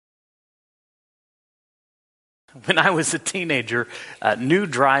When I was a teenager, new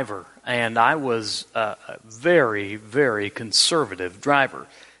driver, and I was a very, very conservative driver,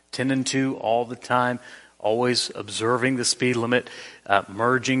 10 and 2 all the time, always observing the speed limit,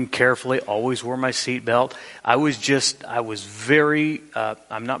 merging carefully, always wore my seatbelt. I was very,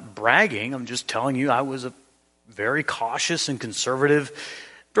 I'm not bragging, I'm just telling you, I was a very cautious and conservative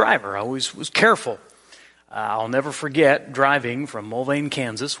driver. I always was careful. I'll never forget driving from Mulvane,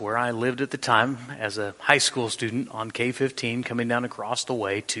 Kansas, where I lived at the time as a high school student on K-15, coming down across the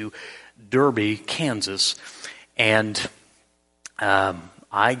way to Derby, Kansas. And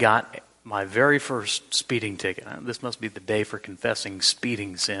I got my very first speeding ticket. This must be the day for confessing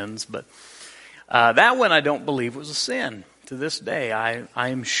speeding sins, but that one I don't believe was a sin. To this day, I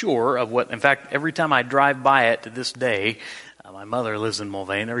am sure of what, in fact, every time I drive by it to this day, my mother lives in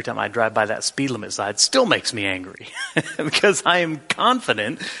Mulvane. Every time I drive by that speed limit sign, it still makes me angry because I am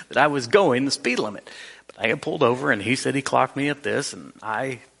confident that I was going the speed limit. But I got pulled over, and he said he clocked me at this, and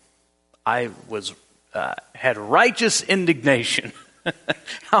I was had righteous indignation.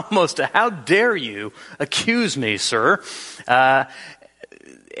 Almost, how dare you accuse me, sir? And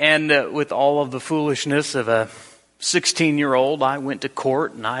with all of the foolishness of a 16-year-old, I went to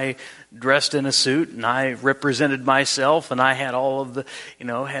court, and I dressed in a suit, and I represented myself, and I had all of the,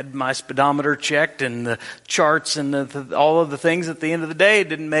 had my speedometer checked and the charts and all of the things. At the end of the day, it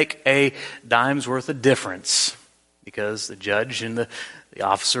didn't make a dime's worth of difference because the judge and the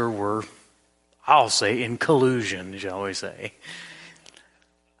officer were, I'll say, in collusion, shall we say.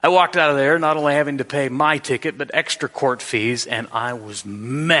 I walked out of there not only having to pay my ticket, but extra court fees, and I was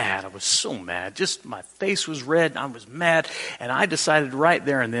mad. I was so mad. Just my face was red, and I was mad, and I decided right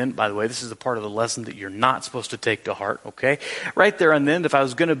there and then, by the way, this is the part of the lesson that you're not supposed to take to heart, okay? Right there and then, if I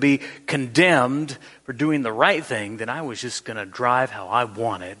was going to be condemned for doing the right thing, then I was just going to drive how I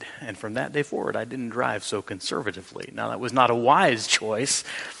wanted. And from that day forward, I didn't drive so conservatively. Now, that was not a wise choice.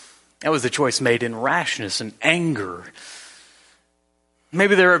 That was a choice made in rashness and anger.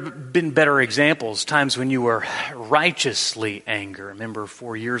 Maybe there have been better examples, times when you were righteously angry. Remember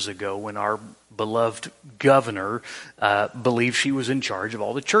 4 years ago when our beloved governor believed she was in charge of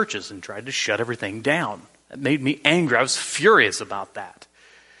all the churches and tried to shut everything down. It made me angry. I was furious about that.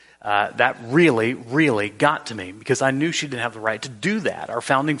 That really, really got to me because I knew she didn't have the right to do that. Our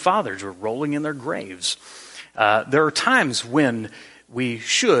founding fathers were rolling in their graves. There are times when we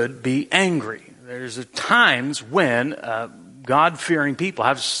should be angry. There's times when God-fearing people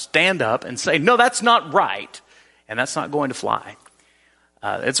have to stand up and say, no, that's not right, and that's not going to fly.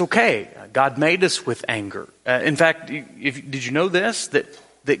 It's okay. God made us with anger. In fact, did you know this,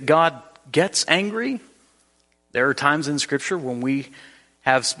 that God gets angry? There are times in Scripture when we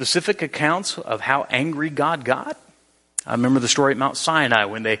have specific accounts of how angry God got. I remember the story at Mount Sinai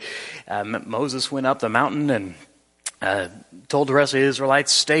when Moses went up the mountain and told the rest of the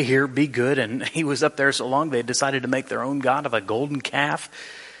Israelites, stay here, be good. And he was up there so long they decided to make their own god of a golden calf.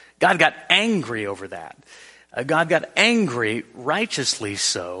 God got angry over that. God got angry, righteously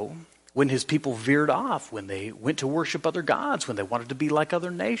so, when his people veered off, when they went to worship other gods, when they wanted to be like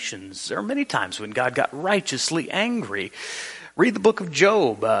other nations. There are many times when God got righteously angry. Read the book of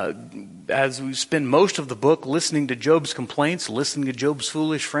Job. As we spend most of the book listening to Job's complaints, listening to Job's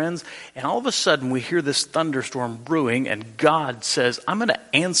foolish friends, and all of a sudden we hear this thunderstorm brewing, and God says, I'm going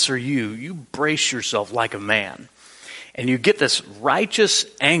to answer you. You brace yourself like a man. And you get this righteous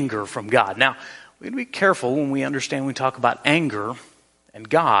anger from God. Now, we have to be careful when we understand, when we talk about anger and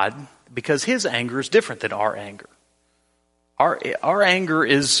God, because his anger is different than our anger. Our anger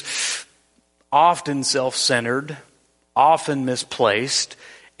is often self-centered, often misplaced,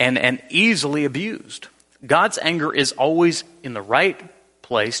 and easily abused. God's anger is always in the right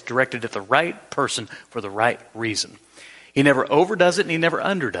place, directed at the right person for the right reason. He never overdoes it and he never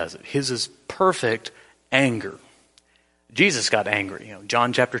underdoes it. His is perfect anger. Jesus got angry.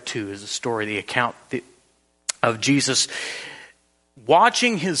 John chapter 2 is the story, the account of Jesus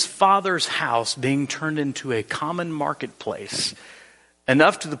watching his Father's house being turned into a common marketplace,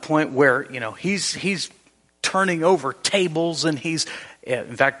 enough to the point where, he's turning over tables, and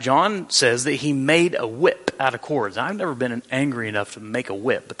in fact, John says that he made a whip out of cords. I've never been angry enough to make a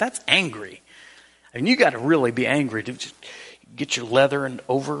whip, but that's angry. I mean, you got to really be angry to just get your leather and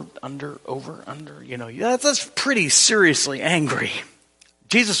over, under. That's pretty seriously angry.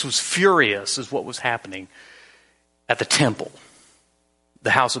 Jesus was furious is what was happening at the temple.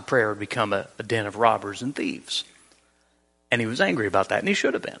 The house of prayer had become a den of robbers and thieves. And he was angry about that, and he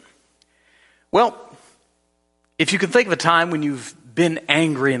should have been. Well, if you can think of a time when you've been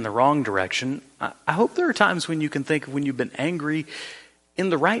angry in the wrong direction, I hope there are times when you can think of when you've been angry in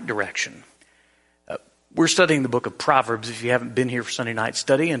the right direction. We're studying the book of Proverbs if you haven't been here for Sunday night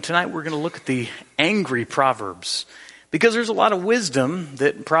study, and tonight we're going to look at the angry Proverbs, because there's a lot of wisdom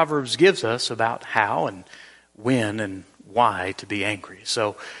that Proverbs gives us about how and when and why to be angry.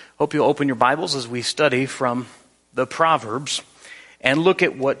 So hope you'll open your Bibles as we study from the Proverbs and look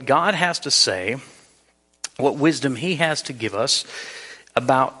at what God has to say, what wisdom He has to give us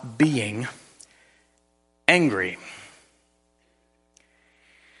about being angry.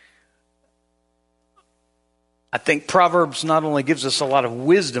 I think Proverbs not only gives us a lot of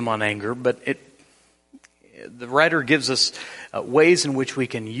wisdom on anger, but the writer gives us ways in which we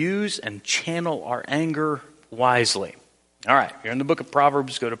can use and channel our anger wisely. All right, you're in the book of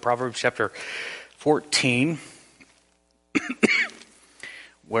Proverbs. Go to Proverbs chapter 14,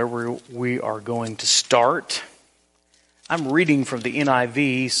 where we are going to start. I'm reading from the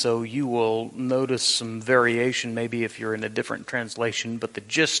NIV, so you will notice some variation maybe if you're in a different translation, but the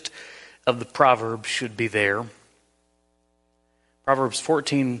gist of the Proverbs should be there. Proverbs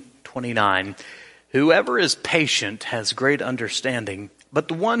 14:29. Whoever is patient has great understanding, but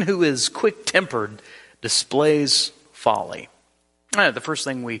the one who is quick-tempered displays folly. The first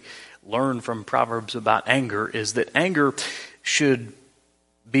thing we learn from Proverbs about anger is that anger should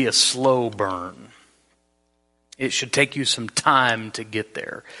be a slow burn. It should take you some time to get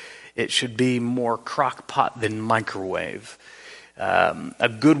there. It should be more crock pot than microwave. A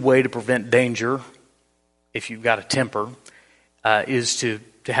good way to prevent danger, if you've got a temper, is to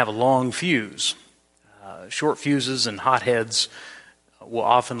have a long fuse. Short fuses and hotheads will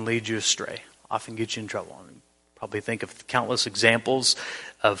often lead you astray, often get you in trouble. Probably think of countless examples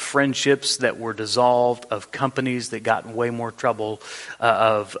of friendships that were dissolved, of companies that got in way more trouble,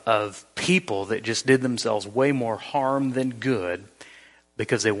 of people that just did themselves way more harm than good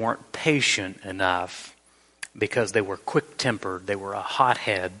because they weren't patient enough, because they were quick-tempered, they were a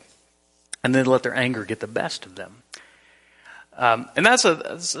hothead, and then let their anger get the best of them. And that's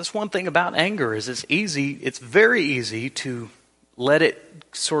one thing about anger is it's very easy to let it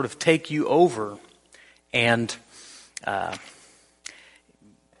sort of take you over. And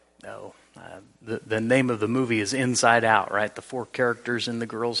the name of the movie is Inside Out, right? The four characters in the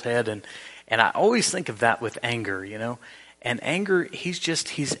girl's head, and I always think of that with anger, you know. And anger,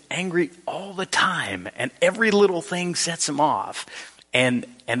 he's angry all the time, and every little thing sets him off. And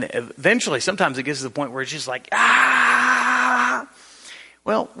eventually, sometimes it gets to the point where it's just like, ah!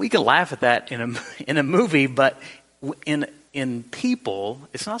 Well, we can laugh at that in a movie, but in people,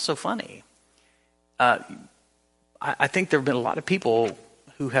 it's not so funny. I think there have been a lot of people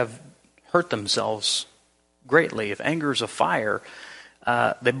who have hurt themselves greatly. If anger is a fire,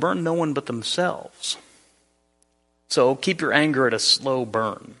 they burn no one but themselves. So keep your anger at a slow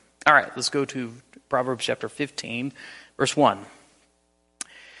burn. All right, let's go to Proverbs chapter 15, verse 1.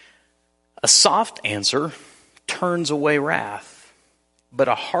 A soft answer turns away wrath, but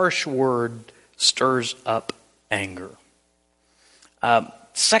a harsh word stirs up anger.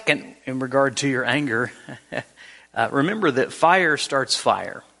 Second, in regard to your anger, remember that fire starts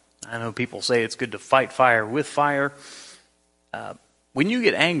fire. I know people say it's good to fight fire with fire. When you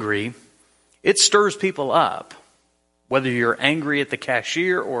get angry, it stirs people up. Whether you're angry at the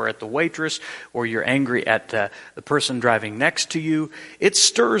cashier or at the waitress, or you're angry at the person driving next to you, it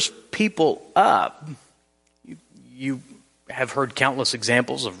stirs people up. You have heard countless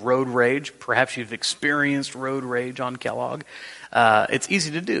examples of road rage. Perhaps you've experienced road rage on Kellogg. It's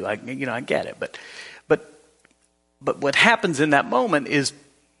easy to do. I get it. But what happens in that moment is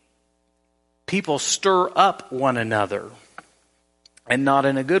people stir up one another, and not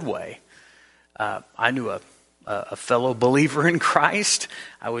in a good way. I knew a fellow believer in Christ.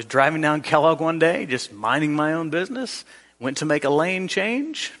 I was driving down Kellogg one day, just minding my own business, went to make a lane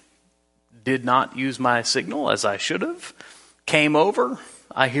change, did not use my signal as I should have, came over,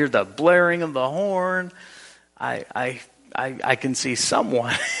 I hear the blaring of the horn, I can see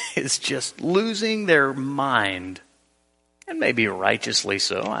someone is just losing their mind, and maybe righteously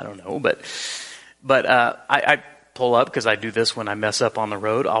so, I don't know, but I pull up, because I do this when I mess up on the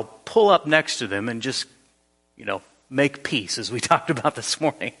road, I'll pull up next to them and just make peace, as we talked about this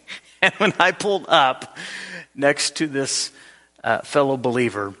morning. And when I pulled up next to this fellow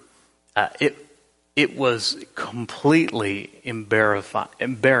believer, it was completely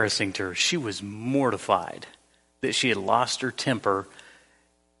embarrassing to her. She was mortified that she had lost her temper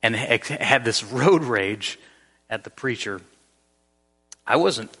and had this road rage at the preacher. I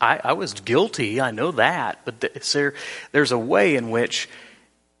was guilty, I know that, but there's a way in which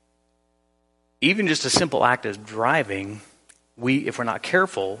even just a simple act of driving, if we're not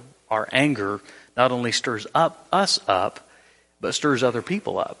careful, our anger not only stirs us up, but stirs other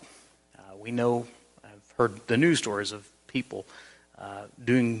people up. We know heard the news stories of people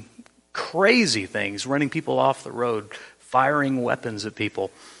doing crazy things, running people off the road, firing weapons at people,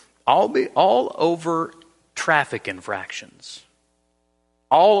 all over traffic infractions.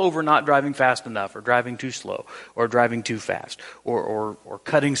 All over not driving fast enough, or driving too slow, or driving too fast, or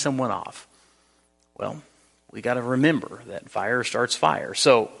cutting someone off. Well, we got to remember that fire starts fire.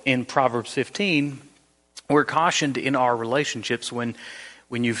 So in Proverbs 15, we're cautioned in our relationships when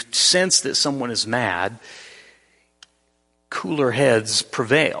you sense that someone is mad, cooler heads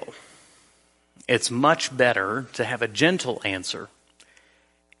prevail. It's much better to have a gentle answer.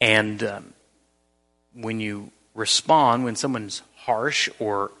 And when you respond, when someone's harsh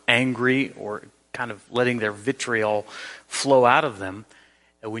or angry or kind of letting their vitriol flow out of them,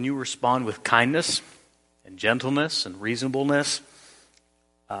 when you respond with kindness and gentleness and reasonableness,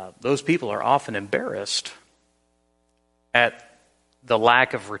 those people are often embarrassed at the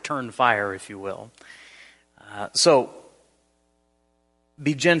lack of return fire, if you will. So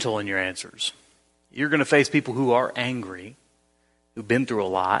be gentle in your answers. You're going to face people who are angry, who've been through a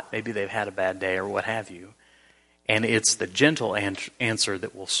lot. Maybe they've had a bad day or what have you. And it's the gentle answer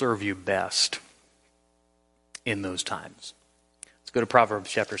that will serve you best in those times. Let's go to Proverbs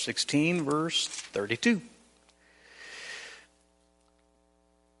chapter 16, verse 32.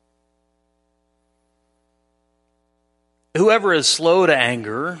 Whoever is slow to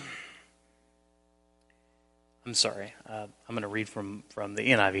anger, I'm going to read from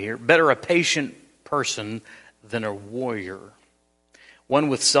the NIV here. Better a patient person than a warrior. One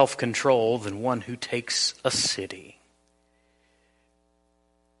with self-control than one who takes a city.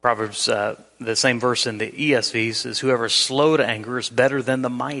 Proverbs, the same verse in the ESV says, whoever is slow to anger is better than the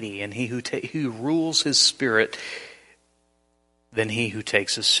mighty, and he who rules his spirit than he who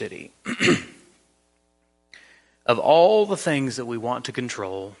takes a city. Of all the things that we want to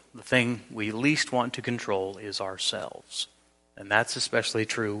control, the thing we least want to control is ourselves. And that's especially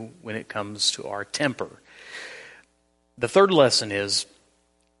true when it comes to our temper. The third lesson is,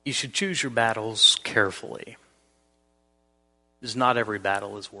 you should choose your battles carefully, because not every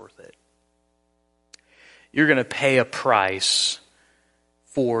battle is worth it. You're going to pay a price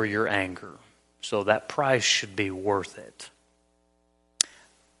for your anger, so that price should be worth it.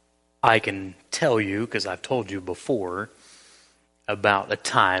 I can tell you, because I've told you before, about a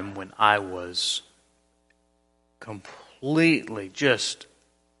time when I was completely, just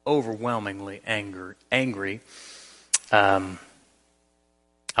overwhelmingly angry.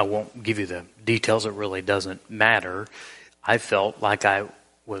 I won't give you the details. It really doesn't matter. I felt like I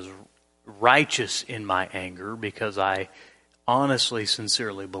was righteous in my anger because I honestly,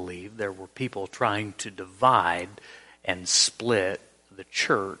 sincerely believed there were people trying to divide and split the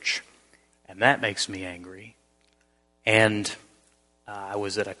church, and that makes me angry. And I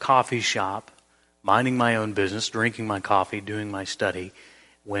was at a coffee shop, minding my own business, drinking my coffee, doing my study,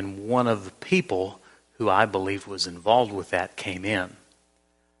 when one of the people who I believed was involved with that came in.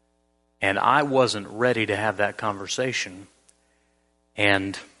 And I wasn't ready to have that conversation.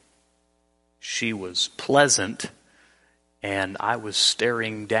 And she was pleasant, and I was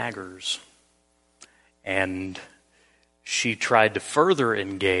staring daggers. And she tried to further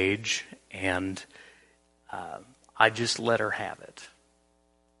engage, and I just let her have it.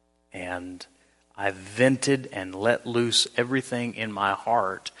 And I vented and let loose everything in my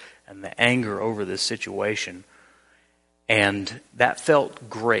heart and the anger over this situation. And that felt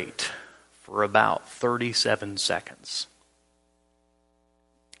great for about 37 seconds.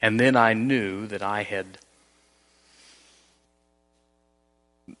 And then I knew that I had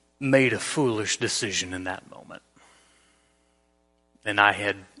made a foolish decision in that moment. And I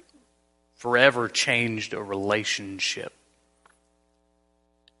had forever changed a relationship.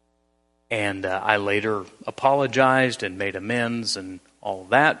 And I later apologized and made amends and all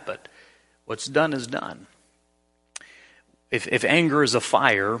that, but what's done is done. If anger is a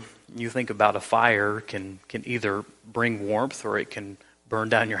fire, you think about a fire can either bring warmth or it can burn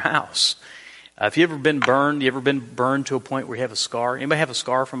down your house. If you ever been burned, to a point where you have a scar? Anybody have a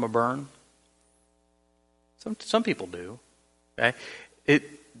scar from a burn? Some people do. Okay?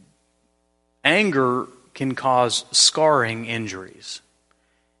 Anger can cause scarring injuries.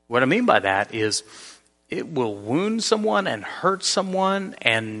 What I mean by that is it will wound someone and hurt someone,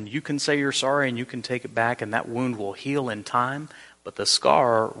 and you can say you're sorry and you can take it back, and that wound will heal in time, but the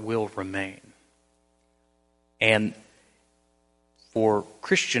scar will remain. And for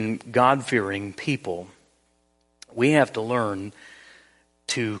Christian, God-fearing people, we have to learn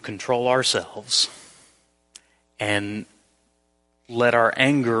to control ourselves and let our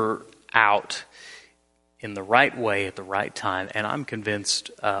anger out in the right way at the right time, and I'm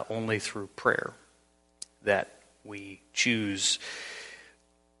convinced only through prayer. that we choose.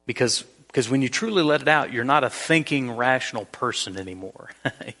 Because when you truly let it out, you're not a thinking, rational person anymore.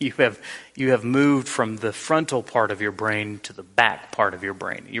 You have moved from the frontal part of your brain to the back part of your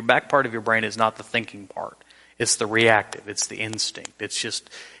brain. Your back part of your brain is not the thinking part. It's the reactive. It's the instinct. It's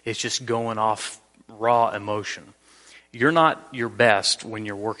just going off raw emotion. You're not your best when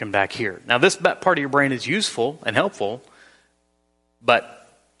you're working back here. Now, this part of your brain is useful and helpful, but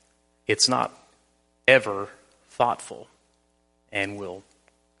it's not ever thoughtful and will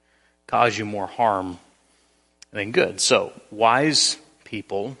cause you more harm than good. So, wise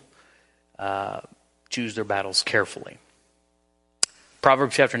people choose their battles carefully.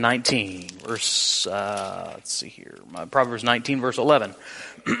 Proverbs chapter 19, verse, let's see here. Proverbs 19, verse 11.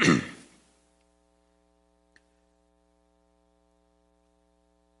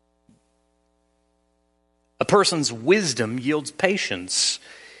 A person's wisdom yields patience.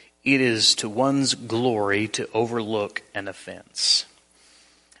 It is to one's glory to overlook an offense.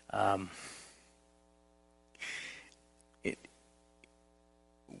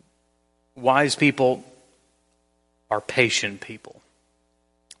 Wise people are patient people.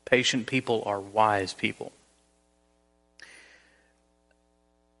 Patient people are wise people.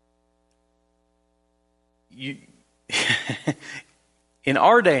 In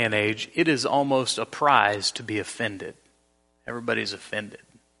our day and age, it is almost a prize to be offended. Everybody's offended.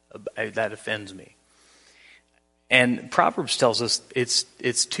 That offends me. And Proverbs tells us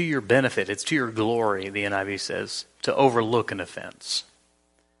it's to your benefit, it's to your glory, the NIV says, to overlook an offense.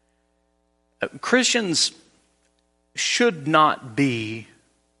 Christians should not be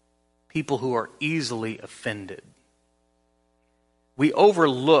people who are easily offended. We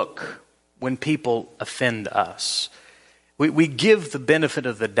overlook when people offend us. We give the benefit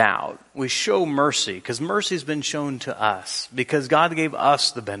of the doubt. We show mercy, because mercy has been shown to us, because God gave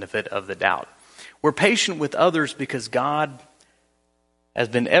us the benefit of the doubt. We're patient with others because God has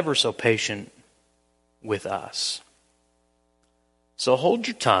been ever so patient with us. So hold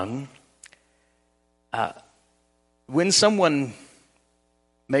your tongue. When someone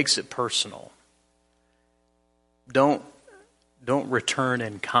makes it personal, don't return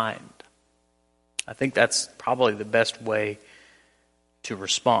in kind. I think that's probably the best way to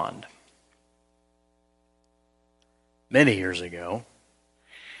respond. Many years ago,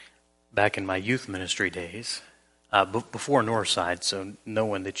 back in my youth ministry days, before Northside, so no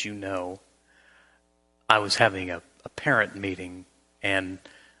one that you know, I was having a parent meeting, and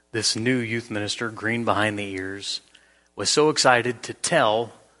this new youth minister, green behind the ears, was so excited to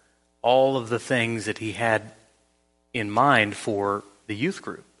tell all of the things that he had in mind for the youth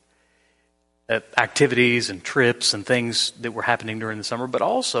group. Activities and trips and things that were happening during the summer, but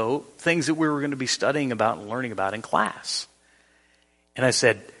also things that we were going to be studying about and learning about in class. And I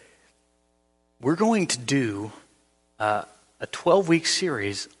said, we're going to do a 12-week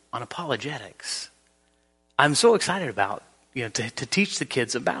series on apologetics. I'm so excited about, to teach the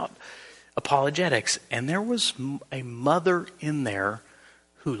kids about apologetics. And there was a mother in there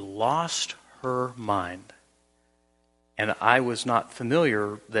who lost her mind. And I was not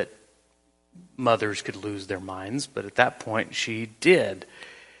familiar that mothers could lose their minds, but at that point she did.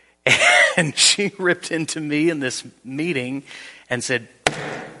 And she ripped into me in this meeting and said,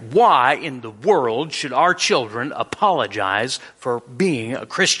 why in the world should our children apologize for being a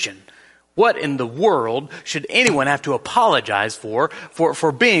Christian? What in the world should anyone have to apologize for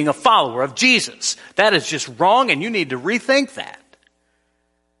being a follower of Jesus? That is just wrong, and you need to rethink that.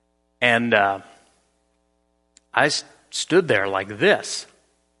 And I stood there like this.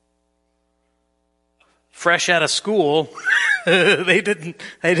 Fresh out of school, they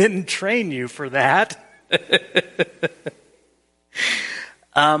didn't train you for that.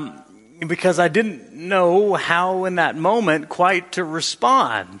 Because I didn't know how in that moment quite to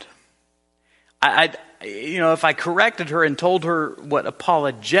respond. If I corrected her and told her what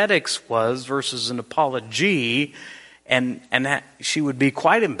apologetics was versus an apology, and she would be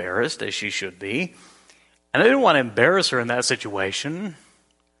quite embarrassed, as she should be. And I didn't want to embarrass her in that situation.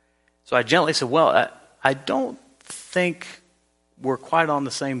 So I gently said, well, I don't think we're quite on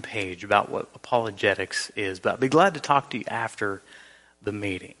the same page about what apologetics is, but I'd be glad to talk to you after the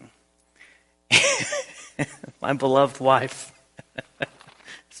meeting. My beloved wife, I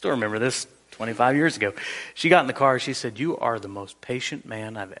still remember this 25 years ago. She got in the car, she said, you are the most patient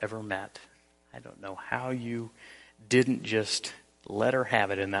man I've ever met. I don't know how you didn't just let her have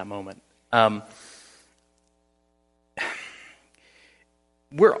it in that moment.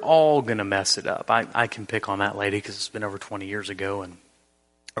 We're all going to mess it up. I can pick on that lady because it's been over 20 years ago, and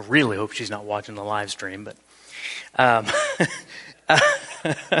I really hope she's not watching the live stream. But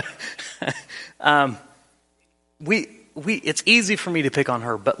it's easy for me to pick on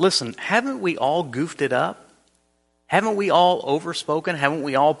her, but listen, haven't we all goofed it up? Haven't we all overspoken? Haven't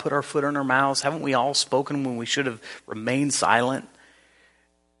we all put our foot in our mouths? Haven't we all spoken when we should have remained silent?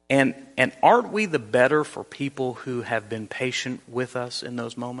 And aren't we the better for people who have been patient with us in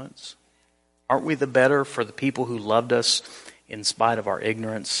those moments? Aren't we the better for the people who loved us in spite of our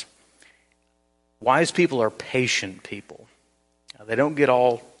ignorance? Wise people are patient people. They don't get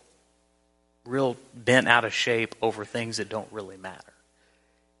all real bent out of shape over things that don't really matter.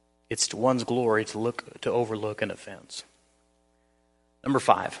 It's to one's glory to overlook an offense. Number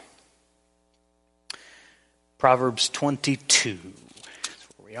 5. Proverbs 22. That's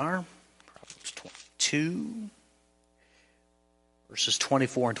where we are. Proverbs 22, verses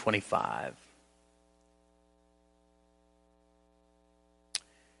 24 and 25.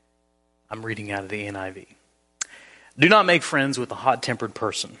 I'm reading out of the NIV. Do not make friends with a hot-tempered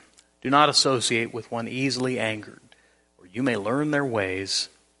person. Do not associate with one easily angered, or you may learn their ways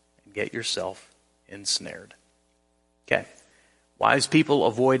and get yourself ensnared. Okay. Wise people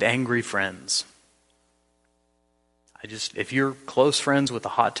avoid angry friends. If you're close friends with a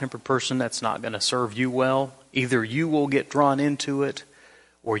hot-tempered person, that's not going to serve you well. Either you will get drawn into it,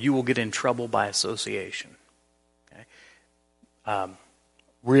 or you will get in trouble by association. Okay?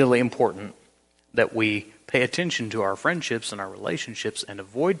 Really important that we pay attention to our friendships and our relationships and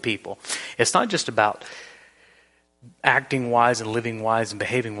avoid people. It's not just about acting wise and living wise and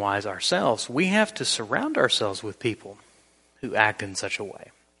behaving wise ourselves. We have to surround ourselves with people who act in such a way.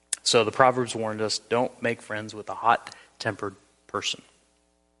 So the Proverbs warned us, don't make friends with a hot-tempered person.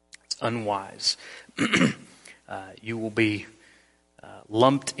 It's unwise. You will be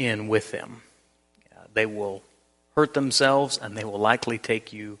lumped in with them. They will hurt themselves, and they will likely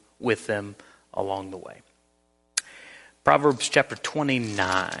take you with them along the way. Proverbs chapter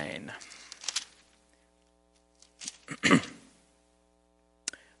 29.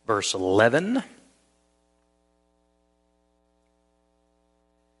 Verse 11.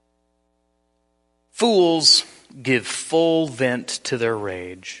 Fools give full vent to their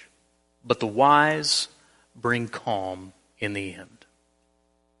rage, but the wise bring calm in the end.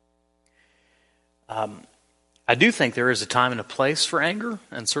 I do think there is a time and a place for anger,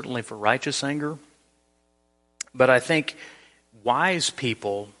 and certainly for righteous anger. But I think wise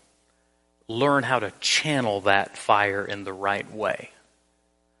people learn how to channel that fire in the right way.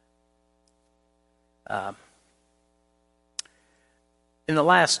 In the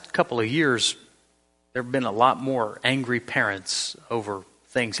last couple of years, there have been a lot more angry parents over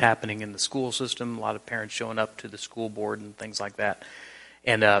things happening in the school system, a lot of parents showing up to the school board and things like that.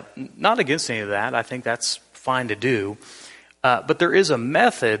 And not against any of that. I think that's fine to do. But there is a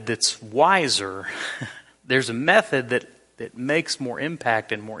method that's wiser. There's a method that makes more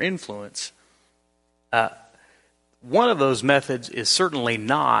impact and more influence. One of those methods is certainly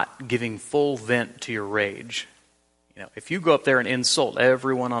not giving full vent to your rage. You know, if you go up there and insult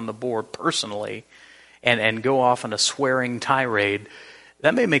everyone on the board personally and go off on a swearing tirade,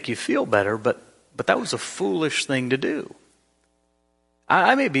 that may make you feel better, but that was a foolish thing to do.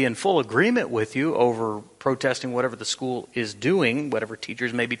 I may be in full agreement with you over protesting whatever the school is doing, whatever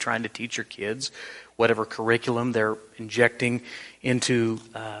teachers may be trying to teach your kids, whatever curriculum they're injecting into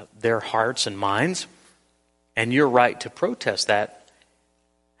their hearts and minds, and you're right to protest that.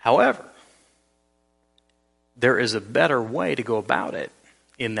 However, there is a better way to go about it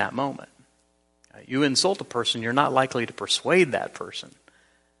in that moment. You insult a person, you're not likely to persuade that person.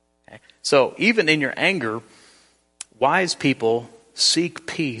 Okay? So even in your anger, wise people seek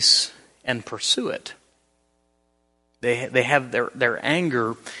peace and pursue it. They have their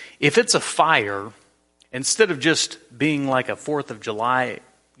anger. If it's a fire, instead of just being like a 4th of July,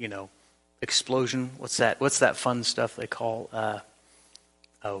 explosion. What's that fun stuff they call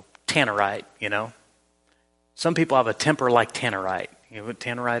tannerite? Some people have a temper like tannerite. You know what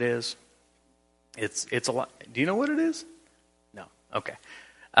tannerite is? It's a lot. Do you know what it is? No. Okay.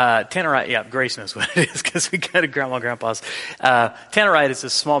 Tannerite, yeah, Grace knows what it is because we got it Grandma and Grandpa's. Tannerite is a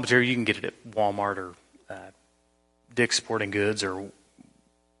small material. You can get it at Walmart or Dick's Sporting Goods or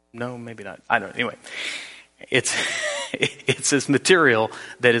no, maybe not. I don't know. Anyway, it's this material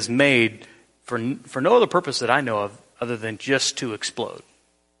that is made for no other purpose that I know of other than just to explode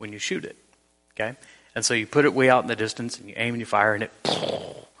when you shoot it. Okay, and so you put it way out in the distance and you aim and you fire and it.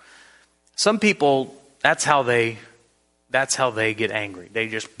 Some people, that's how they get angry. They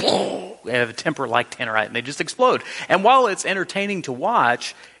just they have a temper like tannerite and they just explode. And while it's entertaining to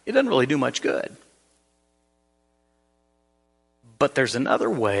watch, it doesn't really do much good. But there's another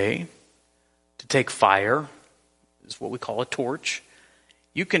way to take fire. It's what we call a torch.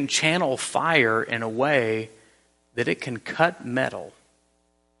 You can channel fire in a way that it can cut metal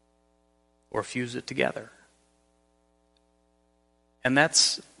or fuse it together. And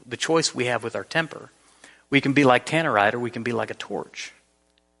that's the choice we have with our temper. We can be like tannerite, or we can be like a torch.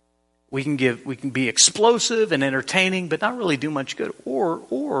 We can be explosive and entertaining, but not really do much good.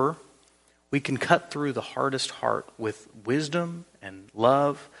 Or we can cut through the hardest heart with wisdom and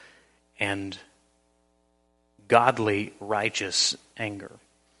love and godly, righteous anger.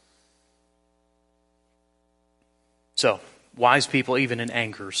 So, wise people, even in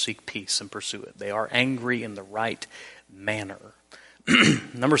anger, seek peace and pursue it. They are angry in the right manner.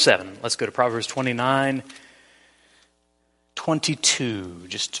 Number 7, let's go to Proverbs 29:22,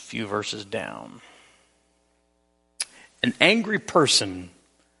 just a few verses down. An angry person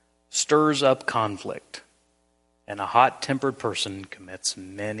stirs up conflict, and a hot-tempered person commits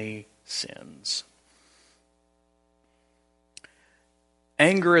many sins.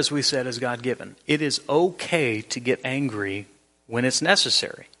 Anger, as we said, is God-given. It is okay to get angry when it's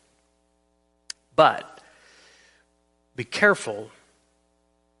necessary. But be careful,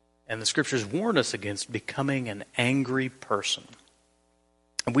 and the Scriptures warn us against becoming an angry person.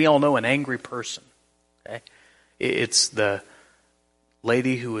 And we all know an angry person. Okay? It's the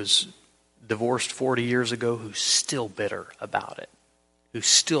lady who was divorced 40 years ago who's still bitter about it, who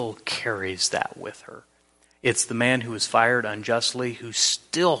still carries that with her. It's the man who was fired unjustly who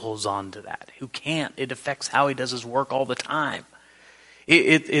still holds on to that, who can't. It affects how he does his work all the time.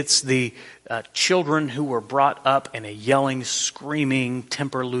 It's the children who were brought up in a yelling, screaming,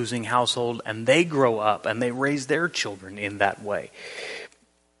 temper-losing household, and they grow up and they raise their children in that way.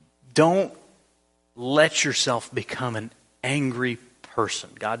 Don't let yourself become an angry person.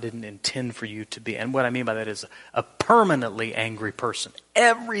 God didn't intend for you to be. And what I mean by that is a permanently angry person.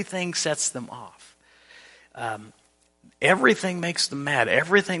 Everything sets them off. Everything makes them mad.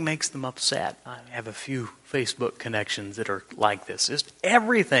 Everything makes them upset. I have a few Facebook connections that are like this. Just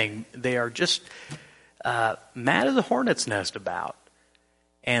everything they are just mad as a hornet's nest about.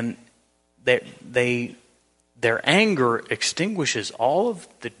 And their anger extinguishes all of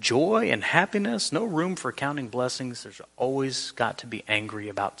the joy and happiness. No room for counting blessings. There's always got to be angry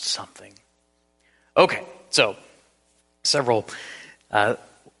about something. Okay, so several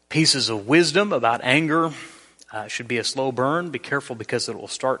pieces of wisdom about anger. Should be a slow burn. Be careful because it will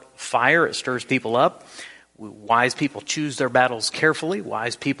start fire. It stirs people up. Wise people choose their battles carefully.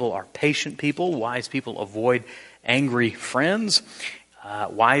 Wise people are patient people. Wise people avoid angry friends.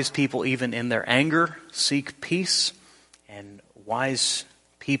 Wise people, even in their anger, seek peace. And wise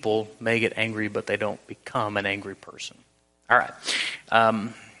people may get angry, but they don't become an angry person. All right.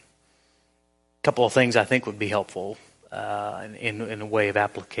 Couple of things I think would be helpful in a way of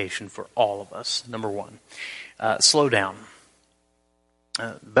application for all of us. Number 1, slow down.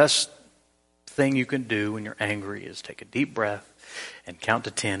 Best thing you can do when you're angry is take a deep breath and count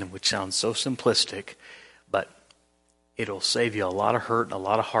to 10, which sounds so simplistic, but it'll save you a lot of hurt and a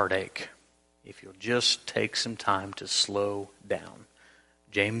lot of heartache if you'll just take some time to slow down.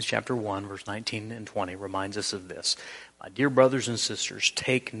 James chapter 1, verse 19 and 20 reminds us of this. My dear brothers and sisters,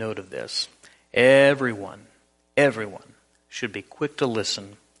 take note of this. Everyone should be quick to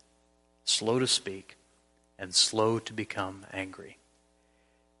listen, slow to speak, and slow to become angry.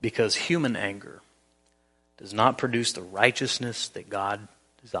 Because human anger does not produce the righteousness that God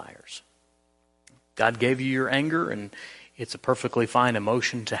desires. God gave you your anger, and it's a perfectly fine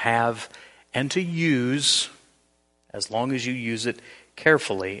emotion to have and to use, as long as you use it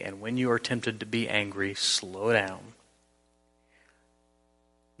carefully. And when you are tempted to be angry, slow down.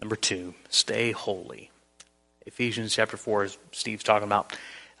 Number 2, stay holy. Ephesians chapter 4, as Steve's talking about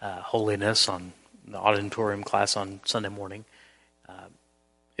holiness on the auditorium class on Sunday morning.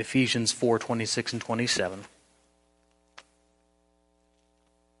 Ephesians 4:26 and 27.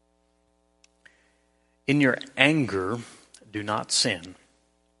 In your anger, do not sin.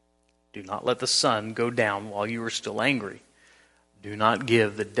 Do not let the sun go down while you are still angry. Do not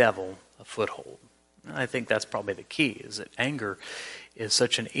give the devil a foothold. And I think that's probably the key, is that anger is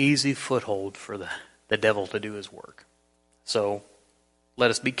such an easy foothold for the devil to do his work. So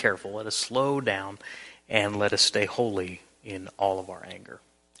let us be careful, let us slow down, and let us stay holy in all of our anger.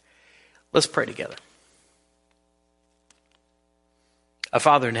 Let's pray together.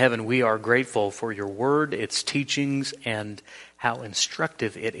 Father in heaven, we are grateful for your word, its teachings, and how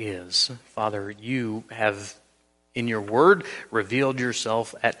instructive it is. Father, you have, in your word, revealed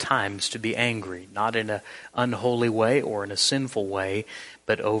yourself at times to be angry, not in an unholy way or in a sinful way,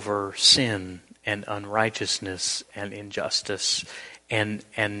 but over sin and unrighteousness and injustice.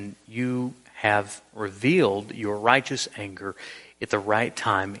 And you have revealed your righteous anger at the right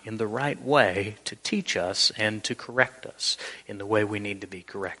time, in the right way, to teach us and to correct us in the way we need to be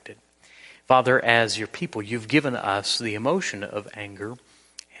corrected. Father, as your people, you've given us the emotion of anger,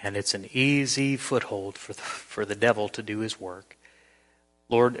 and it's an easy foothold for the devil to do his work.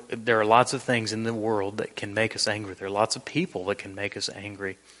 Lord, there are lots of things in the world that can make us angry. There are lots of people that can make us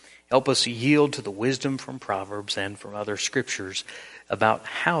angry. Help us yield to the wisdom from Proverbs and from other scriptures about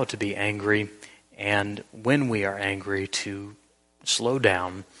how to be angry, and when we are angry to slow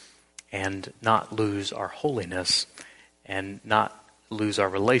down and not lose our holiness and not lose our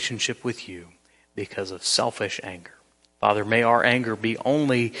relationship with you because of selfish anger. Father, may our anger be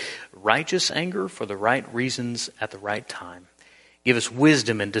only righteous anger for the right reasons at the right time. Give us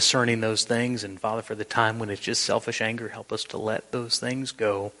wisdom in discerning those things. And Father, for the time when it's just selfish anger, help us to let those things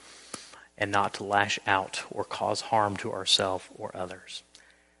go and not to lash out or cause harm to ourselves or others.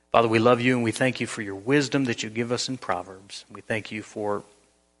 Father, we love you and we thank you for your wisdom that you give us in Proverbs. We thank you for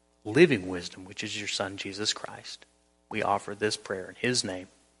living wisdom, which is your Son, Jesus Christ. We offer this prayer in his name.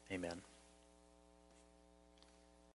 Amen.